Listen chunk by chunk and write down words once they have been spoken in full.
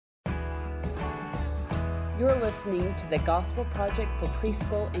You're listening to the Gospel Project for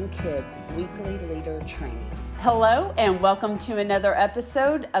Preschool and Kids Weekly Leader Training. Hello, and welcome to another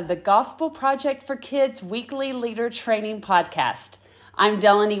episode of the Gospel Project for Kids Weekly Leader Training Podcast. I'm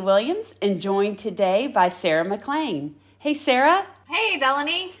Delaney Williams, and joined today by Sarah McLean. Hey, Sarah. Hey,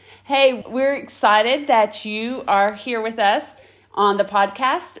 Delaney. Hey, we're excited that you are here with us on the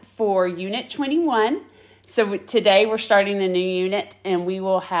podcast for Unit 21. So today we're starting a new unit, and we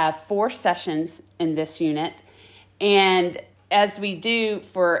will have 4 sessions in this unit. And as we do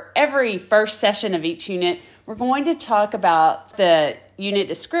for every first session of each unit, we're going to talk about the unit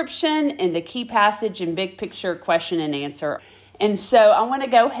description and the key passage and big picture question and answer. And so I want to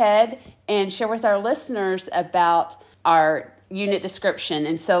go ahead and share with our listeners about our unit description.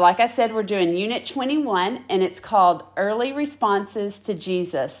 And so, like I said, we're doing Unit 21, and it's called Early Responses to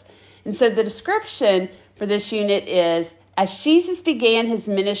Jesus. And so the description for this unit is, as Jesus began his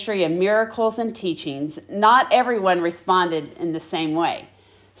ministry of miracles and teachings, not everyone responded in the same way.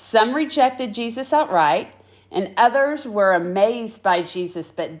 Some rejected Jesus outright, and others were amazed by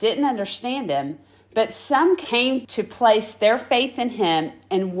Jesus but didn't understand him. But some came to place their faith in him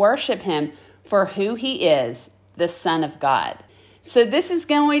and worship him for who he is, the Son of God. So this is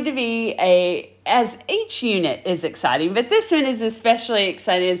going to be as each unit is exciting, but this one is especially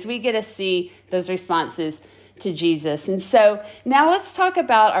exciting as we get to see those responses to Jesus. And so now let's talk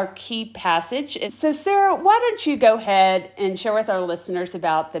about our key passage. So Sarah, why don't you go ahead and share with our listeners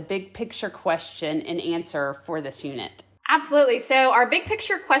about the big picture question and answer for this unit? Absolutely. So our big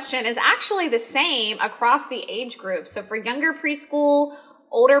picture question is actually the same across the age groups. So for younger preschool,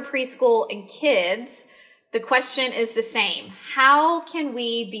 older preschool, and kids, the question is the same. How can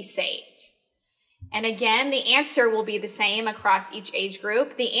we be saved? And again, the answer will be the same across each age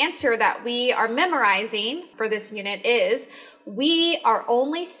group. The answer that we are memorizing for this unit is, we are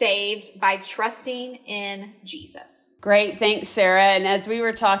only saved by trusting in Jesus. Great. Thanks, Sarah. And as we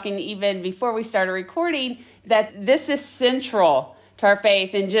were talking even before we started recording, that this is central to our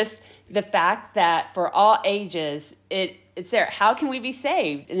faith, and just the fact that for all ages, it's there. How can we be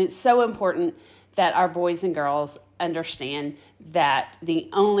saved? And it's so important that our boys and girls understand that the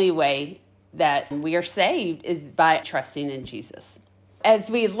only way that we are saved is by trusting in Jesus. As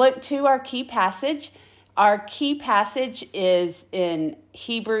we look to our key passage is in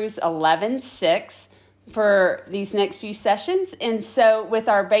Hebrews 11:6 for these next few sessions. And so with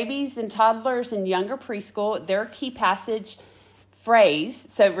our babies and toddlers and younger preschool, their key passage phrase,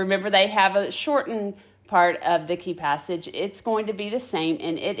 so remember they have a shortened part of the key passage, it's going to be the same,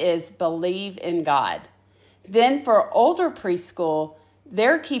 and it is believe in God. Then for older preschool,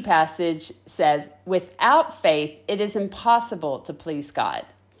 their key passage says, without faith, it is impossible to please God.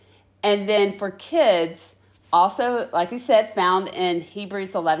 And then for kids, also, like we said, found in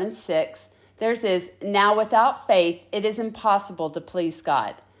Hebrews 11:6, theirs is, now without faith, it is impossible to please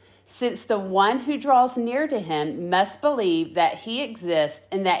God, since the one who draws near to him must believe that he exists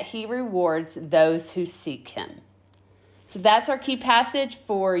and that he rewards those who seek him. So that's our key passage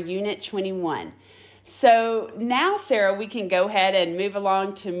for Unit 21. So now, Sarah, we can go ahead and move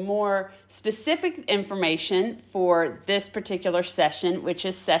along to more specific information for this particular session, which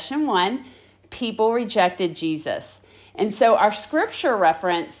is Session 1, People Rejected Jesus. And so our scripture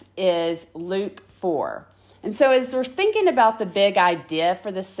reference is Luke 4. And so as we're thinking about the big idea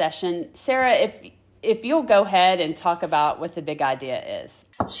for this session, Sarah, if you'll go ahead and talk about what the big idea is.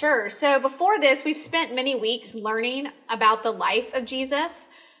 Sure. So before this, we've spent many weeks learning about the life of Jesus.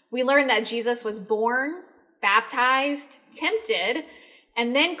 We learned that Jesus was born, baptized, tempted,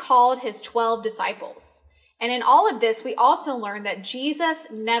 and then called his 12 disciples. And in all of this, we also learned that Jesus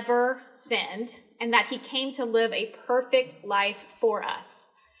never sinned and that he came to live a perfect life for us.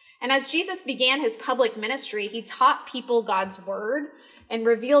 And as Jesus began his public ministry, he taught people God's word and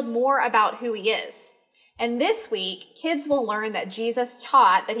revealed more about who he is. And this week, kids will learn that Jesus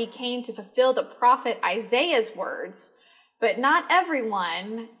taught that he came to fulfill the prophet Isaiah's words, but not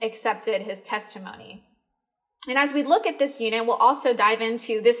everyone accepted his testimony. And as we look at this unit, we'll also dive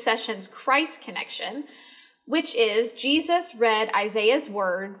into this session's Christ connection, which is Jesus read Isaiah's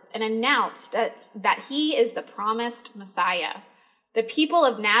words and announced that he is the promised Messiah. The people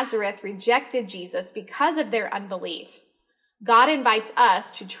of Nazareth rejected Jesus because of their unbelief. God invites us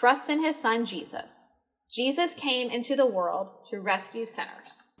to trust in his son, Jesus. Jesus came into the world to rescue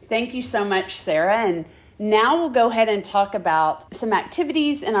sinners. Thank you so much, Sarah. And Now we'll go ahead and talk about some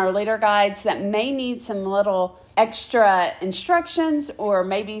activities in our leader guides that may need some little extra instructions or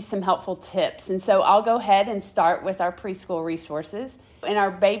maybe some helpful tips. And so I'll go ahead and start with our preschool resources. In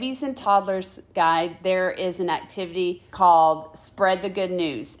our babies and toddlers guide, there is an activity called Spread the Good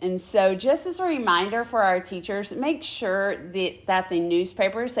News. And so just as a reminder for our teachers, make sure that the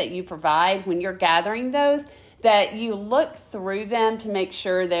newspapers that you provide when you're gathering those, that you look through them to make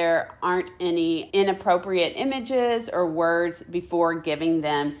sure there aren't any inappropriate images or words before giving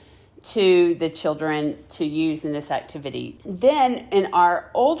them to the children to use in this activity. Then in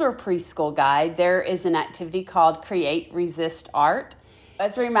our older preschool guide, there is an activity called Create, Resist, Art.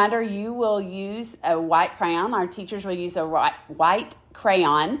 As a reminder, you will use a white crayon. Our teachers will use a white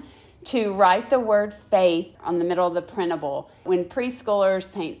crayon to write the word faith on the middle of the printable. When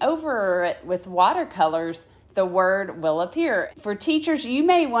preschoolers paint over it with watercolors, the word will appear. For teachers, you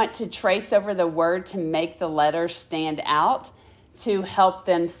may want to trace over the word to make the letters stand out to help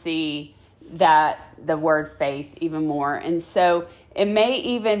them see that the word faith even more. And so it may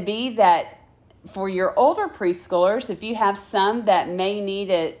even be that for your older preschoolers, if you have some that may need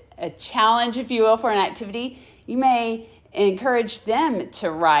a challenge, if you will, for an activity, you may encourage them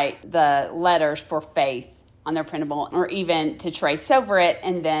to write the letters for faith on their printable, or even to trace over it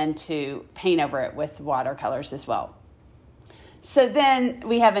and then to paint over it with watercolors as well. So then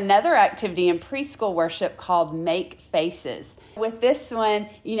we have another activity in preschool worship called Make Faces. With this one,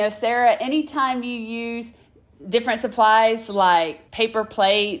 Sarah, anytime you use different supplies like paper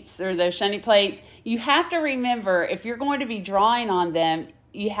plates or those shiny plates, you have to remember if you're going to be drawing on them,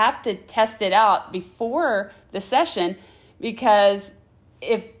 you have to test it out before the session, because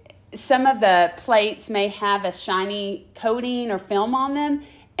if some of the plates may have a shiny coating or film on them,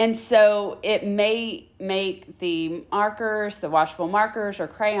 and so it may make the markers, the washable markers or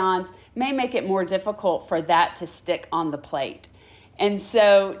crayons, may make it more difficult for that to stick on the plate. And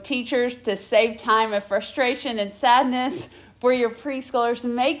so teachers, to save time of frustration and sadness for your preschoolers,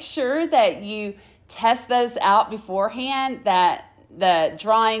 make sure that you test those out beforehand, that the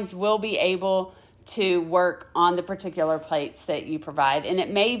drawings will be able to work on the particular plates that you provide. And it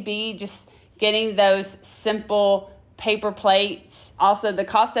may be just getting those simple paper plates, also the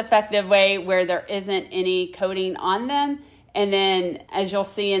cost-effective way where there isn't any coating on them. And then, as you'll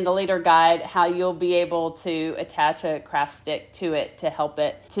see in the leader guide, how you'll be able to attach a craft stick to it to help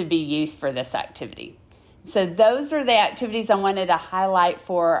it to be used for this activity. So those are the activities I wanted to highlight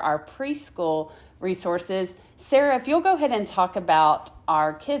for our preschool resources. Sarah, if you'll go ahead and talk about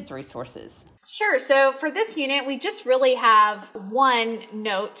our kids' resources. Sure. So for this unit, we just really have one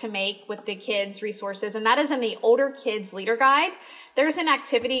note to make with the kids' resources, and that is in the older kids leader guide. There's an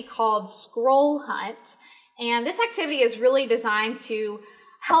activity called Scroll Hunt, and this activity is really designed to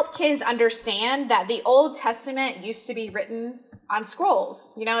help kids understand that the Old Testament used to be written on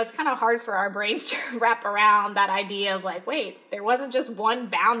scrolls. It's kind of hard for our brains to wrap around that idea of like, wait, there wasn't just one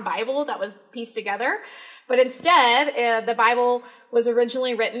bound Bible that was pieced together, but instead the Bible was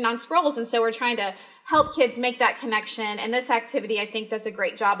originally written on scrolls. And so we're trying to help kids make that connection. And this activity, I think, does a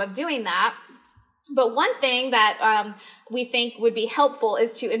great job of doing that. But one thing that we think would be helpful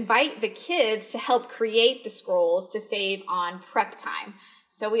is to invite the kids to help create the scrolls to save on prep time.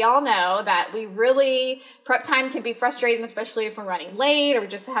 So we all know that prep time can be frustrating, especially if we're running late or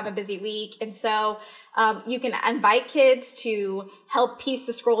just have a busy week. And so you can invite kids to help piece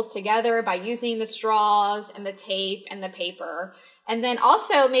the scrolls together by using the straws and the tape and the paper. And then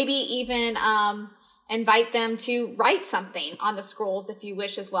also maybe even invite them to write something on the scrolls if you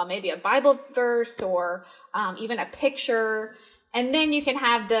wish as well, maybe a Bible verse or even a picture. And then you can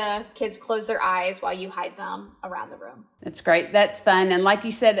have the kids close their eyes while you hide them around the room. That's great. That's fun. And like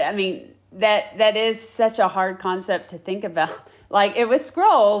you said, I mean, that is such a hard concept to think about. Like, it was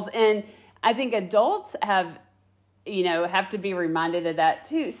scrolls, and I think adults have to be reminded of that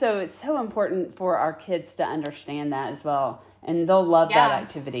too. So it's so important for our kids to understand that as well. And they'll love that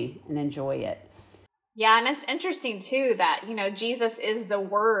activity and enjoy it. Yeah, and it's interesting too that, Jesus is the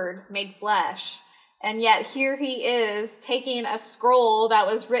Word made flesh. And yet here he is taking a scroll that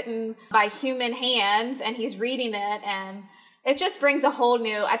was written by human hands, and he's reading it. And it just brings a whole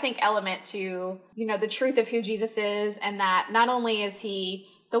new, I think, element to, the truth of who Jesus is, and that not only is he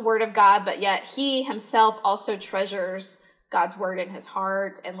the Word of God, but yet he himself also treasures God's Word in his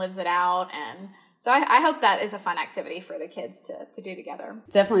heart and lives it out. And so I hope that is a fun activity for the kids to do together.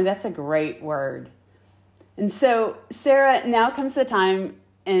 Definitely. That's a great word. And so, Sarah, now comes the time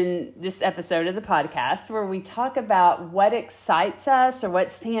in this episode of the podcast where we talk about what excites us or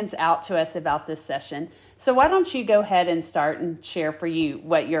what stands out to us about this session. So why don't you go ahead and start and share for you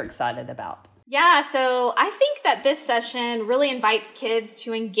what you're excited about? Yeah, so I think that this session really invites kids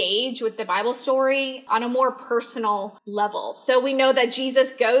to engage with the Bible story on a more personal level. So we know that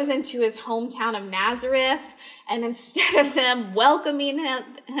Jesus goes into his hometown of Nazareth, and instead of them welcoming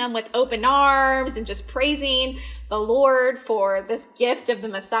him with open arms and just praising the Lord for this gift of the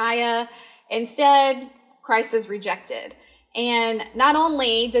Messiah, instead, Christ is rejected. And not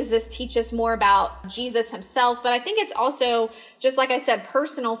only does this teach us more about Jesus himself, but I think it's also, just like I said,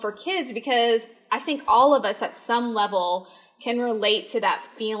 personal for kids, because I think all of us at some level can relate to that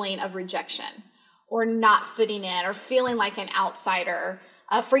feeling of rejection or not fitting in or feeling like an outsider.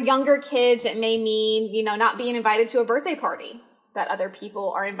 For younger kids, it may mean, not being invited to a birthday party that other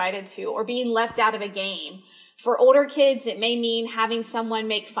people are invited to, or being left out of a game. For older kids, it may mean having someone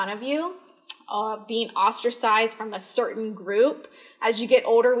make fun of you, being ostracized from a certain group. As you get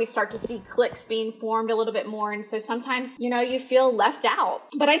older, we start to see cliques being formed a little bit more. And so sometimes, you feel left out.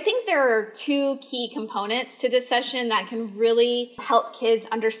 But I think there are two key components to this session that can really help kids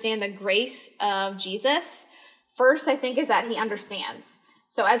understand the grace of Jesus. First, I think, is that he understands.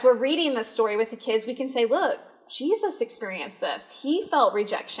 So as we're reading the story with the kids, we can say, look, Jesus experienced this. He felt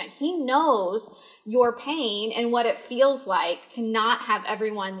rejection. He knows your pain and what it feels like to not have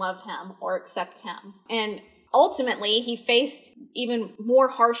everyone love him or accept him. And ultimately, he faced even more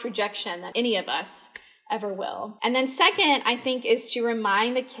harsh rejection than any of us ever will. And then second, I think, is to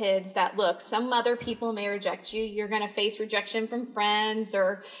remind the kids that, look, some other people may reject you. You're going to face rejection from friends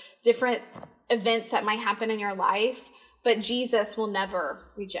or different events that might happen in your life, but Jesus will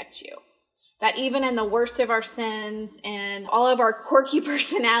never reject you. That even in the worst of our sins and all of our quirky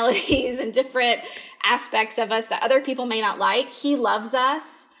personalities and different aspects of us that other people may not like, he loves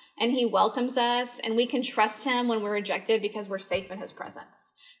us and he welcomes us, and we can trust him when we're rejected because we're safe in his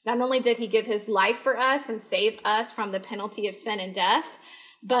presence. Not only did he give his life for us and save us from the penalty of sin and death,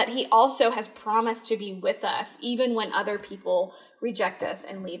 but he also has promised to be with us even when other people reject us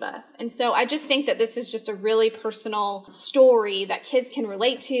and leave us. And so I just think that this is just a really personal story that kids can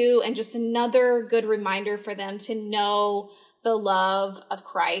relate to, and just another good reminder for them to know the love of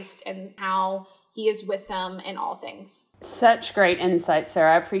Christ and how he is with them in all things. Such great insight,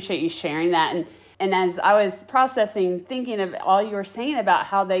 Sarah. I appreciate you sharing that. And as I was processing, thinking of all you were saying about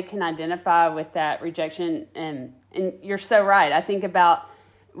how they can identify with that rejection, and you're so right. I think about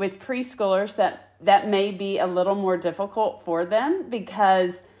with preschoolers that may be a little more difficult for them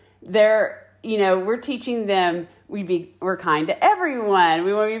because we're teaching them we're kind to everyone.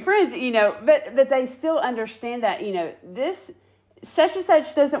 We want to be friends, but they still understand that, this such and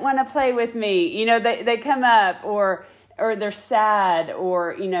such doesn't want to play with me. They come up or they're sad,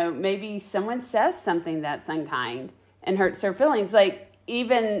 or, maybe someone says something that's unkind and hurts their feelings. Like,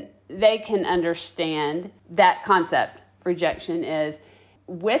 even they can understand that concept rejection is.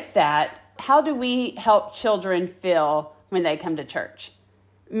 With that, how do we help children feel when they come to church?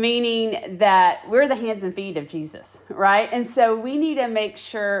 Meaning that we're the hands and feet of Jesus, right? And so we need to make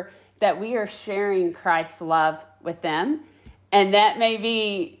sure that we are sharing Christ's love with them. And that may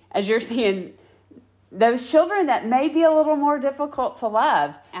be, as you're saying, those children that may be a little more difficult to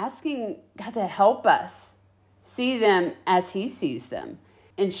love, asking God to help us see them as he sees them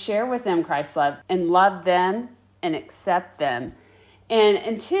and share with them Christ's love and love them and accept them.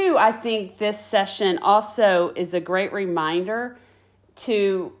 And two, I think this session also is a great reminder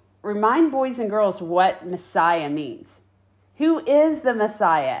to remind boys and girls what Messiah means. Who is the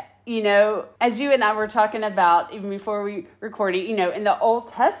Messiah? As you and I were talking about even before we recorded, in the Old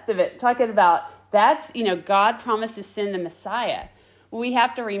Testament, talking about that's, God promised to send the Messiah. We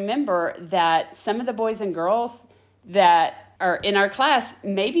have to remember that some of the boys and girls that are in our class,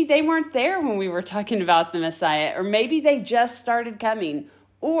 maybe they weren't there when we were talking about the Messiah, or maybe they just started coming,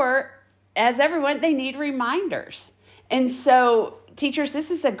 or as everyone, they need reminders. And so, teachers,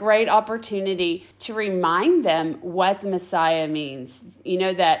 this is a great opportunity to remind them what the Messiah means.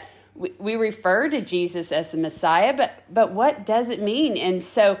 That we refer to Jesus as the Messiah, but what does it mean? And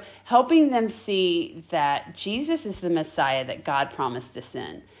so helping them see that Jesus is the Messiah that God promised to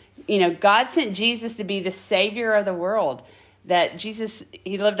send. God sent Jesus to be the Savior of the world. That Jesus,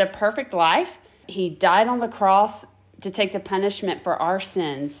 he lived a perfect life. He died on the cross to take the punishment for our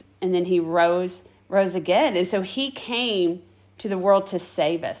sins. And then he rose again. And so he came to the world to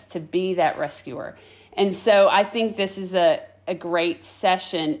save us, to be that rescuer. And so I think this is a great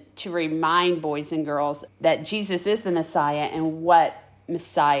session to remind boys and girls that Jesus is the Messiah and what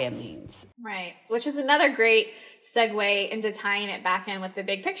Messiah means. Right. Which is another great segue into tying it back in with the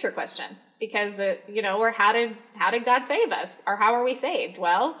big picture question. Because, how did God save us? Or how are we saved?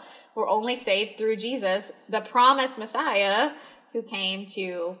 Well, we're only saved through Jesus, the promised Messiah who came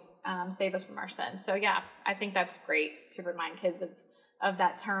to save us from our sins. So yeah, I think that's great to remind kids of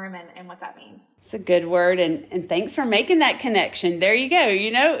that term and what that means. It's a good word, and thanks for making that connection. There you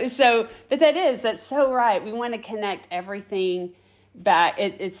go, but that's so right. We want to connect everything back.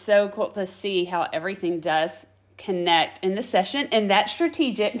 It's so cool to see how everything does connect in the session, and that's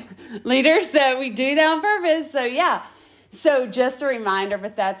strategic leaders that we do that on purpose. So yeah. So just a reminder,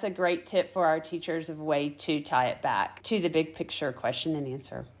 but that's a great tip for our teachers of a way to tie it back to the big picture question and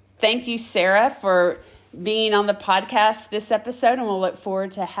answer. Thank you, Sarah, for being on the podcast this episode, and we'll look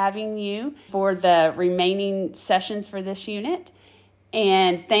forward to having you for the remaining sessions for this unit.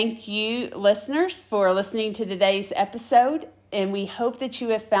 And thank you, listeners, for listening to today's episode, and we hope that you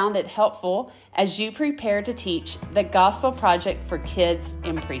have found it helpful as you prepare to teach the Gospel Project for kids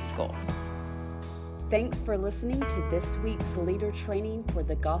in preschool. Thanks for listening to this week's leader training for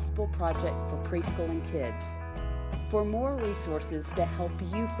the Gospel Project for Preschool and Kids. For more resources to help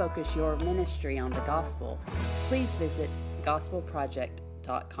you focus your ministry on the gospel, please visit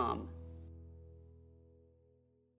gospelproject.com.